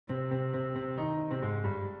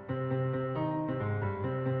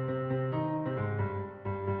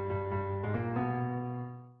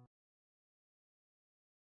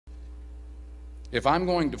If I'm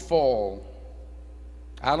going to fall,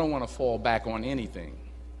 I don't want to fall back on anything.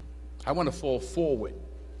 I want to fall forward.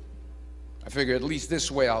 I figure at least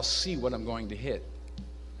this way I'll see what I'm going to hit.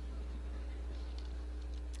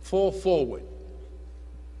 Fall forward.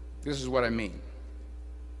 This is what I mean.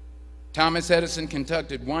 Thomas Edison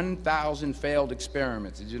conducted 1,000 failed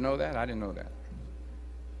experiments. Did you know that? I didn't know that.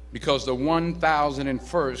 Because the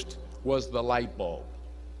 1,001st was the light bulb.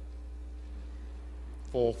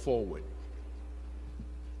 Fall forward.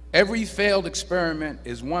 Every failed experiment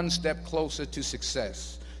is one step closer to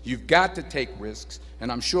success. You've got to take risks,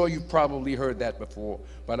 and I'm sure you've probably heard that before,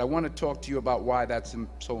 but I want to talk to you about why that's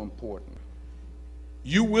so important.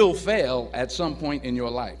 You will fail at some point in your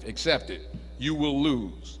life. Accept it. You will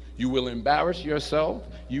lose. You will embarrass yourself.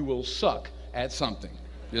 You will suck at something.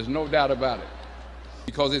 There's no doubt about it,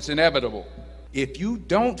 because it's inevitable. If you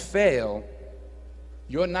don't fail,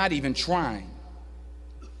 you're not even trying.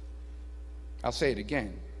 I'll say it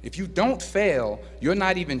again. If you don't fail, you're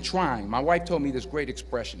not even trying. My wife told me this great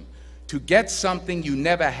expression. To get something you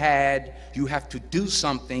never had, you have to do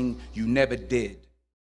something you never did.